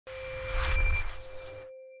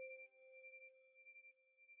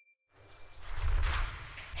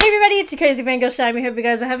Alrighty, it's your Crazy Fangirl Shime. We hope you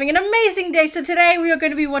guys are having an amazing day. So today we are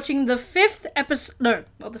going to be watching the fifth episode, no,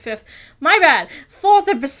 not the fifth, my bad, fourth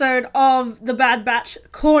episode of The Bad Batch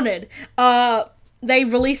Cornered. They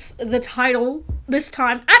released the title this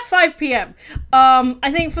time at 5 PM. I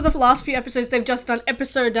think for the last few episodes they've just done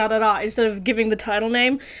episode da-da-da instead of giving the title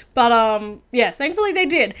name. But, yeah, thankfully they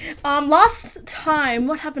did. Last time,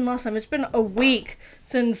 what happened last time? It's been a week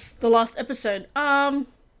since the last episode.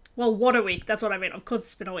 Well, what a week, that's what I mean. Of course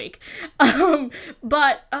it's been a week.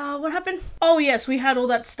 But what happened? Oh yes, we had all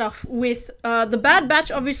that stuff with the Bad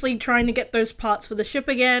Batch obviously trying to get those parts for the ship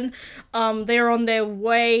again. They're on their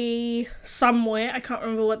way somewhere. I can't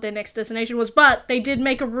remember what their next destination was, but they did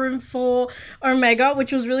make a room for Omega,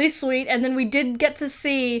 which was really sweet. And then we did get to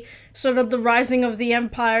see sort of the rising of the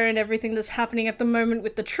Empire and everything that's happening at the moment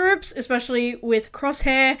with the troops, especially with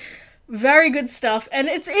Crosshair. Very good stuff, and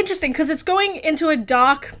it's interesting because it's going into a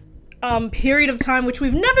dark period of time which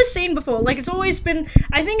we've never seen before. Like, it's always been,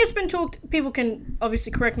 I think it's been talked, people can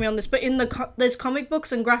obviously correct me on this, but in there's comic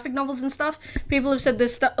books and graphic novels and stuff, people have said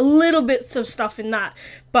there's a little bits of stuff in that,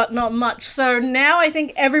 but not much. So now I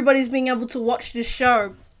think everybody's being able to watch this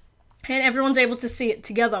show and everyone's able to see it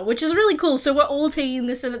together, which is really cool. So we're all taking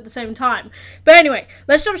this in at the same time. But anyway,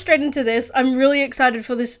 let's jump straight into this. I'm really excited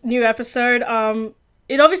for this new episode.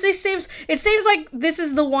 It obviously seems like this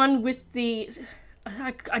is the one with the,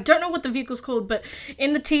 I don't know what the vehicle's called, but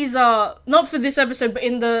in the teaser, not for this episode, but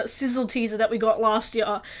in the sizzle teaser that we got last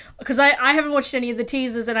year, because I haven't watched any of the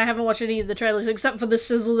teasers and I haven't watched any of the trailers, except for the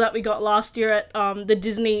sizzle that we got last year at the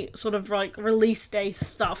Disney sort of like release day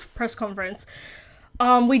stuff, press conference.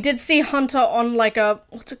 We did see Hunter on like a,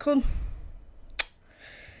 what's it called?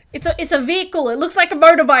 It's a vehicle. It looks like a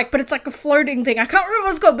motorbike, but it's like a floating thing. I can't remember what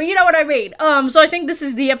it's called, but you know what I mean. So I think this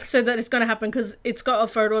is the episode that is going to happen because it's got a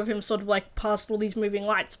photo of him sort of like past all these moving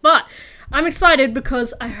lights. But I'm excited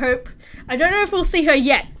because I don't know if we'll see her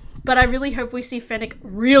yet, but I really hope we see Fennec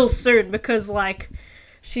real soon because like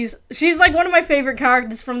she's like one of my favorite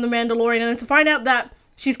characters from The Mandalorian, and to find out that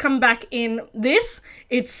she's come back in this,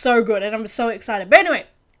 it's so good, and I'm so excited. But anyway,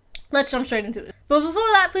 let's jump straight into this. But before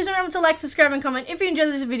that, please remember to like, subscribe, and comment if you enjoyed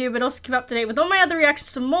this video, but also keep up to date with all my other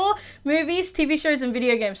reactions to more movies, TV shows, and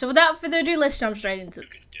video games. So without further ado, let's jump straight into it. You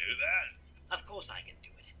can do that. Of course I can do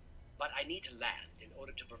it. But I need to land in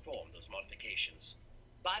order to perform those modifications.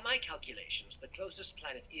 By my calculations, the closest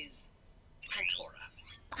planet is Pantora.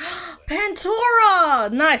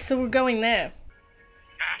 Pantora! Nice, so we're going there.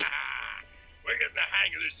 We're getting the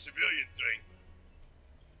hang of this civilian thing.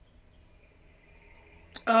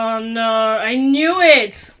 Oh no, I knew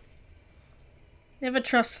it! Never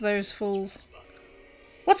trust those fools.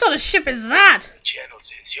 What sort of ship is that? The channel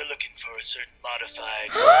says you're looking for a certain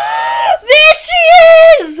modified... There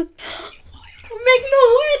she is! Ming-Na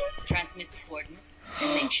win! Transmit the coordinates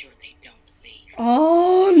and make sure they don't leave.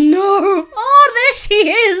 Oh no! Oh, there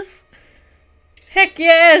she is! Heck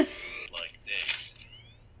yes! like this.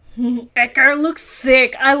 Echo looks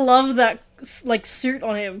sick. I love that like suit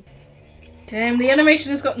on him. Damn, the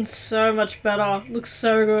animation has gotten so much better. Looks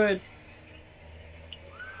so good.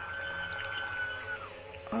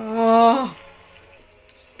 Oh.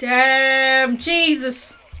 Damn,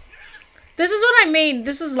 Jesus. This is what I mean.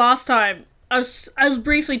 This is last time. I was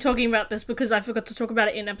briefly talking about this because I forgot to talk about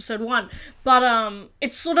it in episode 1. But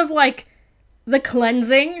it's sort of like the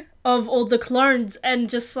cleansing of all the clones and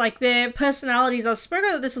just like their personalities. I spoke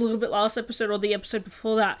about this a little bit last episode or the episode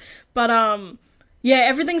before that. But yeah,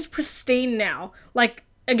 everything's pristine now. Like,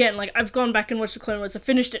 again, like, I've gone back and watched the Clone Wars, I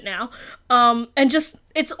finished it now. And just,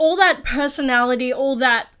 it's all that personality, all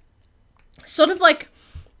that sort of, like,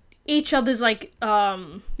 each other's, like,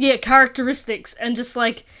 yeah, characteristics and just,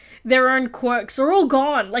 like, their own quirks are all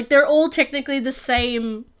gone. Like, they're all technically the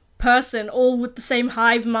same person, all with the same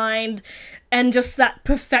hive mind and just that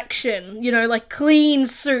perfection, you know, like, clean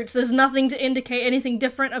suits. There's nothing to indicate anything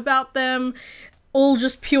different about them. All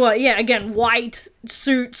just pure, yeah, again, white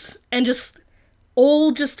suits, and just,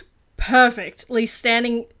 all just perfectly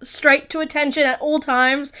standing straight to attention at all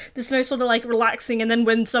times. There's no sort of, like, relaxing, and then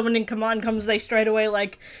when someone in command comes, they straight away,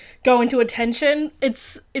 like, go into attention.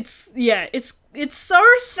 It's so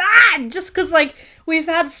sad, just because, like, we've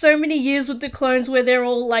had so many years with the clones where they're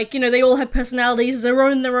all, like, you know, they all have personalities, they're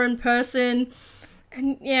their own person,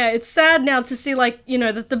 and, yeah, it's sad now to see, like, you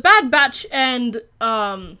know, that the Bad Batch and,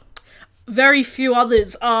 very few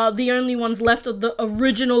others are the only ones left of the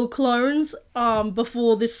original clones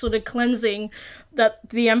before this sort of cleansing that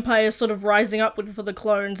the Empire is sort of rising up with for the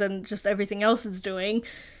clones and just everything else it's doing.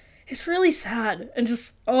 It's really sad, and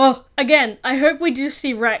just, oh, again, I hope we do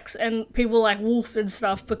see Rex and people like Wolf and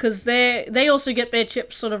stuff, because they also get their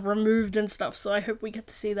chips sort of removed and stuff, so I hope we get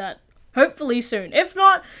to see that, hopefully soon. If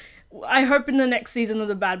not, I hope in the next season of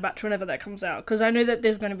The Bad Batch, whenever that comes out, because I know that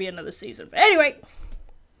there's going to be another season. But anyway.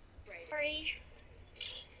 Sorry.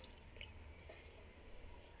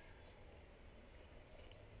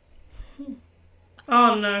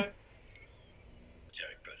 Oh no.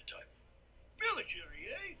 Derek prototype. Military,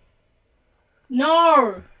 eh?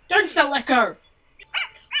 No! Don't sell Echo!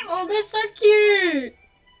 Oh, they're so cute!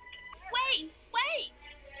 Wait!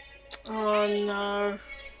 Oh no.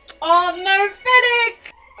 Oh no,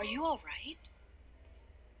 Fennec! Are you alright?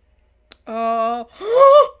 Oh.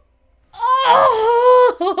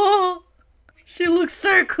 Oh! She looks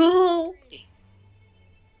so cool!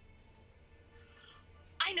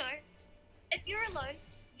 I know. If you're alone,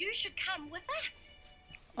 you should come with us.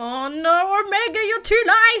 Oh no, Omega, you're too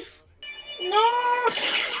nice! No!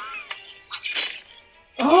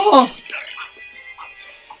 Oh!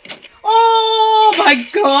 Oh my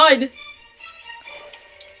god!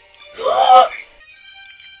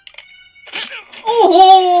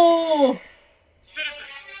 Oh! Citizen!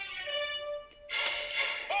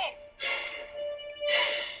 Halt!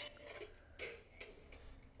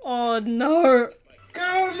 Oh no!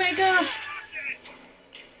 Go, Omega!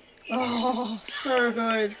 Oh, so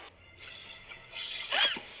good.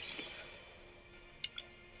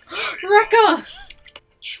 Rekka!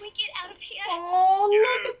 Can we get out of here? Oh,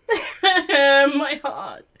 look at that! My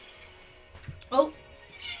heart. Oh.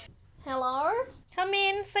 Hello? Come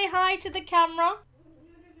in, say hi to the camera.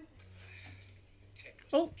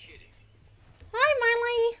 Oh. Hi,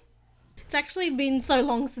 Miley. It's actually been so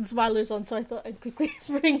long since Milo's on, so I thought I'd quickly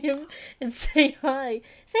bring him and say hi.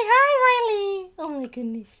 Say hi, Miley! Oh my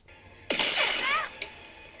goodness.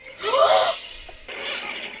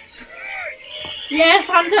 Yes,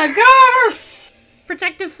 Hunter, go!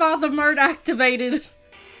 Protective father mode activated.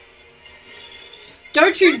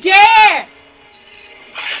 Don't you dare!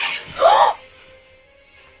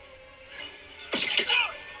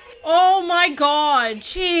 Oh my god,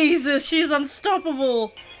 Jesus, she's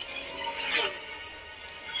unstoppable.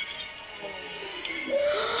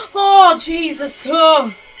 Oh, Jesus.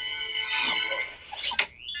 Oh.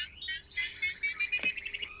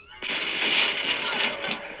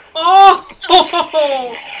 Oh.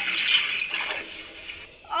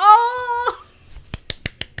 Oh.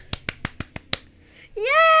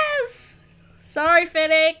 Yes. Sorry,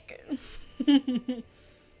 Fennec.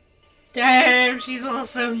 Damn, she's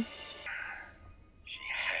awesome. She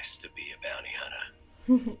has to be a bounty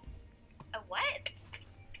hunter. A what?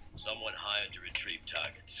 Someone hired to retrieve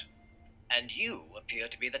targets. And you appear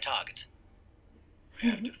to be the target. We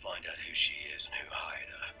have to find out who she is and who hired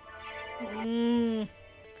her.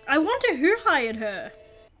 I wonder who hired her.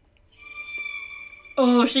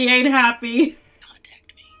 Oh, she ain't happy.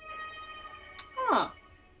 Contact me. Oh.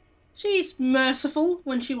 She's merciful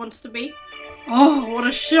when she wants to be. Oh, what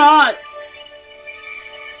a shot!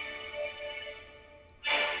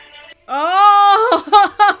 Oh!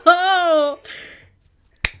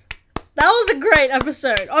 That was a great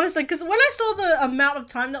episode, honestly, because when I saw the amount of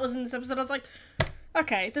time that was in this episode, I was like,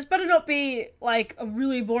 okay, this better not be, like, a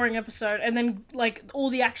really boring episode, and then, like, all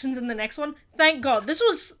the actions in the next one. Thank God. This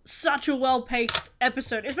was such a well-paced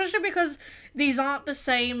episode, especially because these aren't the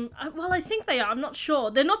same, well, I think they are, I'm not sure.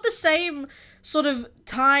 They're not the same sort of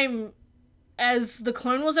time as the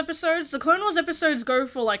Clone Wars episodes. The Clone Wars episodes go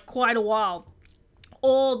for, like, quite a while,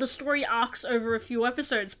 or the story arcs over a few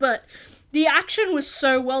episodes, but the action was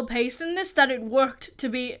so well-paced in this that it worked to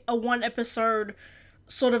be a one-episode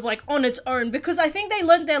sort of like on its own, because I think they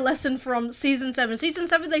learned their lesson from season 7. Season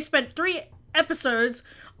 7, they spent 3 episodes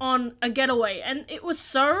on a getaway, and it was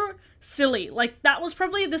so silly. Like, that was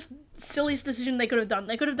probably the silliest decision they could have done.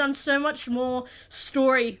 They could have done so much more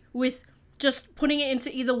story with just putting it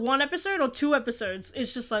into either 1 episode or 2 episodes.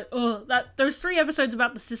 It's just like, oh, those 3 episodes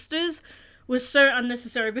about the sisters was so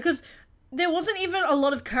unnecessary, because there wasn't even a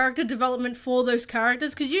lot of character development for those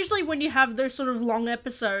characters, because usually when you have those sort of long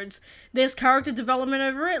episodes, there's character development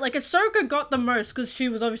over it. Like, Ahsoka got the most, because she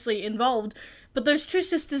was obviously involved, but those 2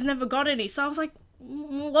 sisters never got any, so I was like,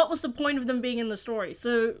 what was the point of them being in the story?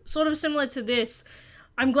 So, sort of similar to this,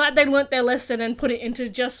 I'm glad they learnt their lesson and put it into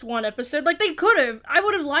just 1 episode. Like, they could have. I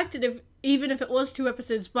would have liked it even if it was 2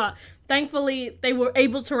 episodes, but thankfully they were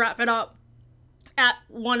able to wrap it up at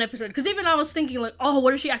 1 episode, because even I was thinking, like, oh,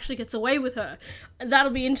 what if she actually gets away with her? And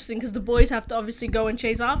that'll be interesting, because the boys have to obviously go and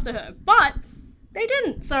chase after her, but they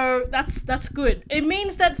didn't, so that's good. It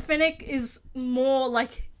means that Fennec is more,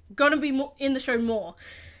 like, gonna be more in the show more.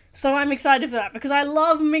 So I'm excited for that because I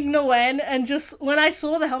love Ming-Na, and just when I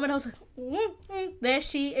saw the helmet, I was like, there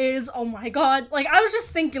she is. Oh my god. Like, I was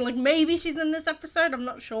just thinking, like, maybe she's in this episode. I'm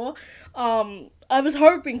not sure. I was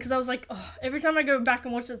hoping because I was like, oh, every time I go back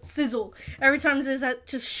and watch that sizzle, every time there's that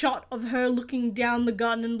just shot of her looking down the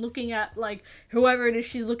gun and looking at, like, whoever it is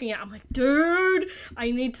she's looking at, I'm like, dude,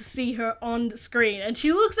 I need to see her on the screen. And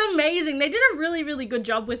she looks amazing. They did a really, really good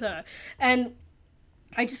job with her. And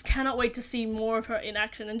I just cannot wait to see more of her in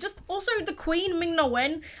action. And just also the Queen, Ming-Na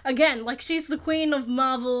Wen, again, like, she's the queen of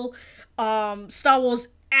Marvel, Star Wars,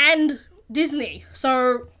 and Disney.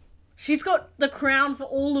 So she's got the crown for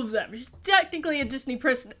all of them. She's technically a Disney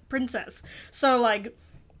princess. So, like,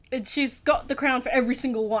 she's got the crown for every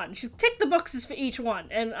single one. She's ticked the boxes for each one.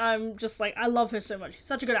 And I'm just like, I love her so much. She's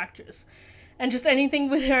such a good actress. And just anything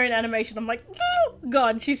with her in animation, I'm like, oh,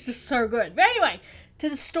 God, she's just so good. But anyway, to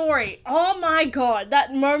the story. Oh my god,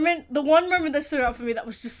 that moment, the one moment that stood out for me that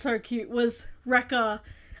was just so cute was Rekka,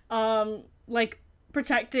 like,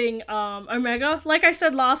 protecting, Omega. Like I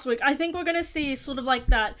said last week, I think we're gonna see sort of like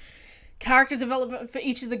that character development for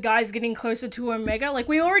each of the guys getting closer to Omega. Like,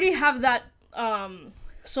 we already have that,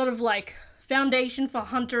 sort of like foundation for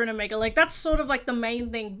Hunter and Omega. Like, that's sort of like the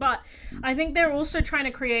main thing, but I think they're also trying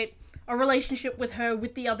to create a relationship with her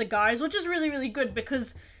with the other guys, which is really, really good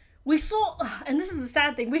because we saw, and this is the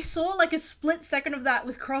sad thing, we saw like a split second of that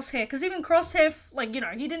with Crosshair, because even Crosshair, like, you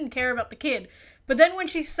know, he didn't care about the kid. But then when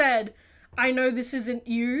she said, I know this isn't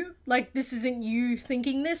you, like, this isn't you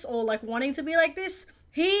thinking this or like wanting to be like this,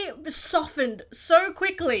 he softened so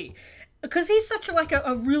quickly because he's such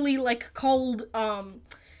a really like cold,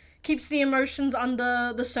 keeps the emotions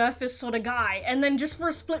under the surface sort of guy. And then just for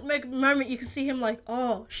a split moment, you can see him like,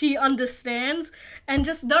 oh, she understands. And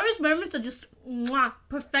just those moments are just mwah,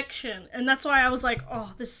 perfection. And that's why I was like,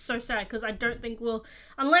 oh, this is so sad, because I don't think we'll,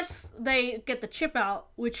 unless they get the chip out,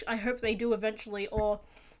 which I hope they do eventually, or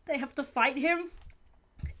they have to fight him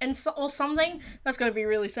and or something, that's going to be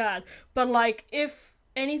really sad. But like, if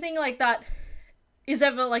anything like that is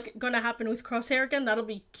ever like going to happen with Crosshair again, that'll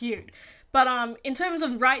be cute. But in terms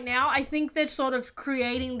of right now, I think they're sort of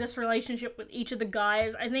creating this relationship with each of the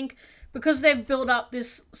guys. I think because they've built up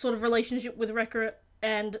this sort of relationship with Rekka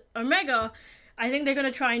and Omega, I think they're going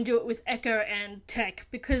to try and do it with Echo and Tech,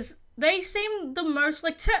 because they seem the most,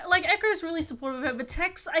 like, Echo's really supportive of her, but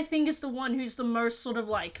Tech's, I think, is the one who's the most sort of,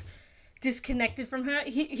 like, disconnected from her.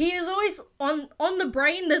 He is always on the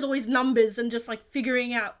brain, there's always numbers and just, like,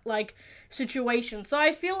 figuring out, like, situations. So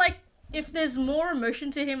I feel like if there's more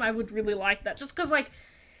emotion to him, I would really like that. Just because,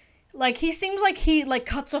 like he seems like he, like,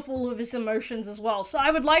 cuts off all of his emotions as well. So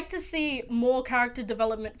I would like to see more character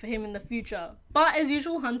development for him in the future. But as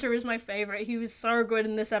usual, Hunter is my favorite. He was so good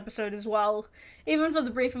in this episode as well. Even for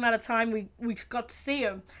the brief amount of time we got to see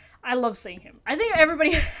him. I love seeing him. I think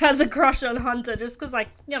everybody has a crush on Hunter just because, like,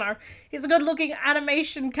 you know, he's a good-looking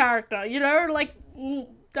animation character, you know? Like,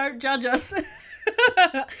 don't judge us.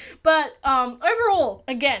 But overall,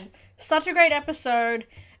 again, such a great episode.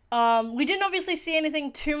 We didn't obviously see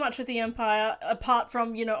anything too much with the Empire, apart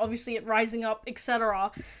from, you know, obviously it rising up,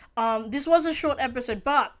 etc. This was a short episode,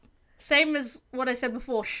 but same as what I said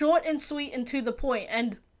before, short and sweet and to the point.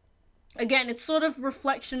 And again, it's sort of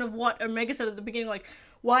reflection of what Omega said at the beginning, like,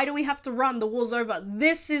 why do we have to run? The war's over.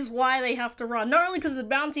 This is why they have to run. Not only because of the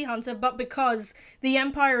bounty hunter, but because the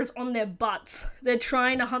Empire is on their butts. They're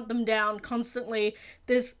trying to hunt them down constantly.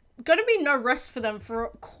 There's going to be no rest for them for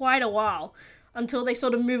quite a while until they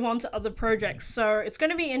sort of move on to other projects. So it's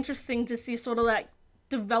going to be interesting to see sort of that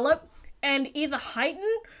develop and either heighten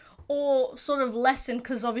or sort of lessen,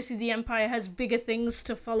 because obviously the Empire has bigger things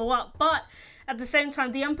to follow up. But at the same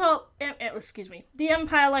time, the Empire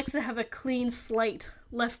likes to have a clean slate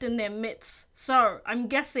left in their midst. So I'm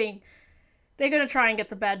guessing they're going to try and get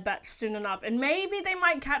the Bad Batch soon enough. And maybe they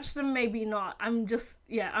might catch them, maybe not.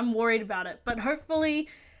 I'm worried about it. But hopefully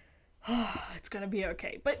it's going to be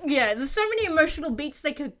okay. But yeah, there's so many emotional beats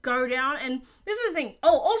they could go down. And this is the thing.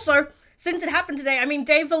 Oh, also, since it happened today, I mean,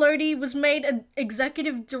 Dave Filoni was made an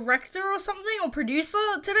executive director or something, or producer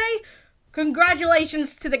today.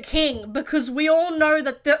 Congratulations to the king, because we all know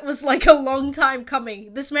that was like a long time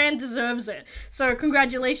coming. This man deserves it. So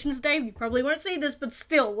congratulations, Dave. You probably won't see this, but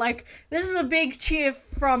still, like, this is a big cheer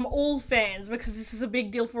from all fans, because this is a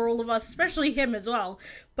big deal for all of us, especially him as well.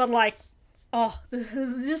 But like, oh,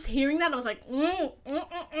 just hearing that, I was like,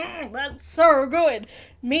 that's so good.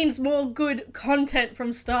 Means more good content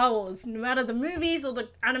from Star Wars. No matter the movies or the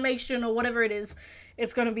animation or whatever it is,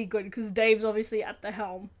 it's going to be good, because Dave's obviously at the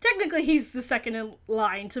helm. Technically, he's the second in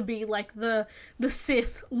line to be, like, the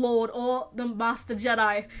Sith Lord or the Master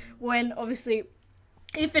Jedi, when, obviously,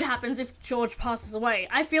 if it happens, if George passes away,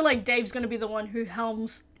 I feel like Dave's going to be the one who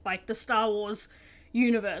helms, like, the Star Wars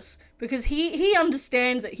universe, because he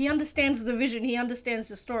understands it. He understands the vision. He understands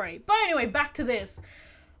the story. But anyway, back to this.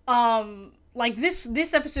 Like,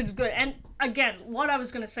 this episode is good. And again, what I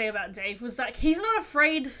was going to say about Dave was that he's not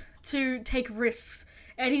afraid to take risks,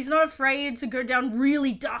 and he's not afraid to go down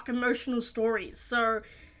really dark emotional stories. So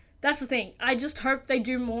that's the thing. I just hope they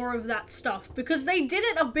do more of that stuff, because they did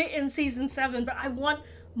it a bit in season 7, but I want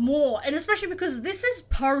more. And especially because this is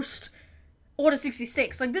post Order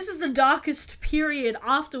 66. Like, this is the darkest period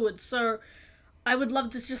afterwards, so I would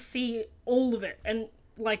love to just see all of it. And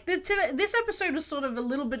like, this episode was sort of a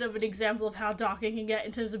little bit of an example of how dark it can get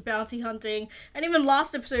in terms of bounty hunting, and even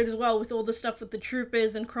last episode as well, with all the stuff with the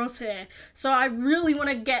troopers and Crosshair. So I really want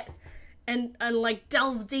to get and like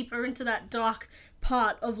delve deeper into that dark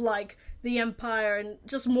part of like the Empire and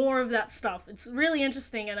just more of that stuff. It's really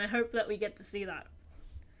interesting, and I hope that we get to see that.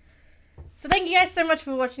 So thank you guys so much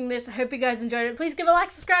for watching this. I hope you guys enjoyed it. Please give a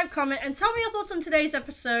like, subscribe, comment, and tell me your thoughts on today's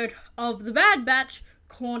episode of The Bad Batch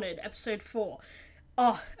Cornered, episode 4.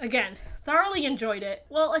 Oh, again, thoroughly enjoyed it.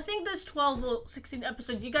 Well, I think there's 12 or 16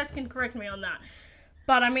 episodes. You guys can correct me on that.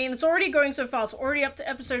 But, I mean, it's already going so fast. Already up to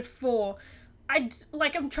episode 4. I'm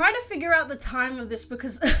trying to figure out the time of this,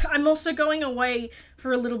 because I'm also going away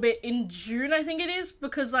for a little bit in June, I think it is.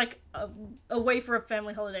 Because, like, away for a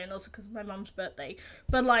family holiday, and also because of my mum's birthday.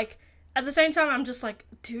 But, like, at the same time, I'm just like,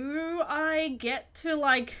 do I get to,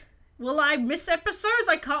 like, will I miss episodes?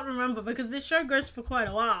 I can't remember, because this show goes for quite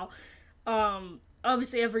a while.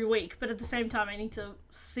 Obviously every week, but at the same time I need to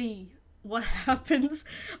see what happens.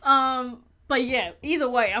 But yeah, either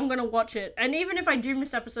way, I'm gonna watch it. And even if I do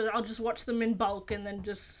miss episodes, I'll just watch them in bulk and then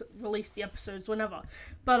just release the episodes whenever.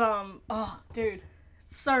 But, oh, dude,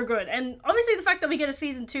 it's so good. And obviously the fact that we get a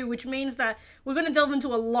season 2, which means that we're gonna delve into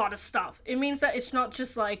a lot of stuff. It means that it's not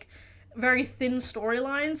just, like, very thin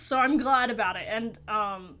storylines, so I'm glad about it. And,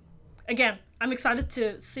 again, I'm excited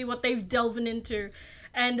to see what they've delved into.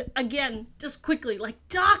 And again, just quickly, like,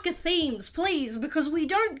 darker themes, please, because we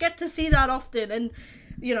don't get to see that often, and,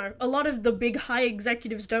 you know, a lot of the big high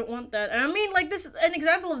executives don't want that. And I mean, like, this, an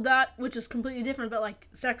example of that, which is completely different, but, like,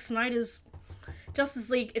 Zack Snyder's Justice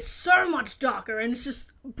League is so much darker, and it's just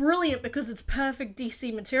brilliant because it's perfect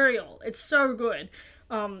DC material. It's so good.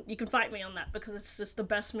 You can fight me on that, because it's just the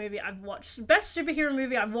best movie I've watched, best superhero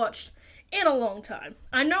movie I've watched in a long time.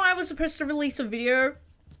 I know I was supposed to release a video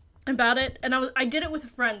about it, and I did it with a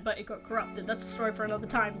friend, but it got corrupted. That's a story for another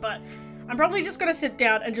time. But I'm probably just gonna sit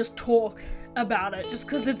down and just talk about it, just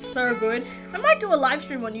because it's so good. I might do a live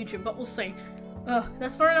stream on YouTube, but we'll see.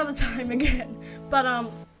 That's for another time again.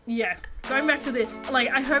 But yeah, going back to this, like,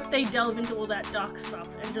 I hope they delve into all that dark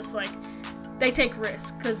stuff and just, like, they take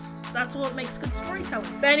risks, because that's what makes good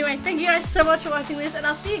storytelling. But anyway, thank you guys so much for watching this, and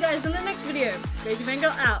I'll see you guys in the next video. JJ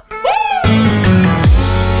Vango out.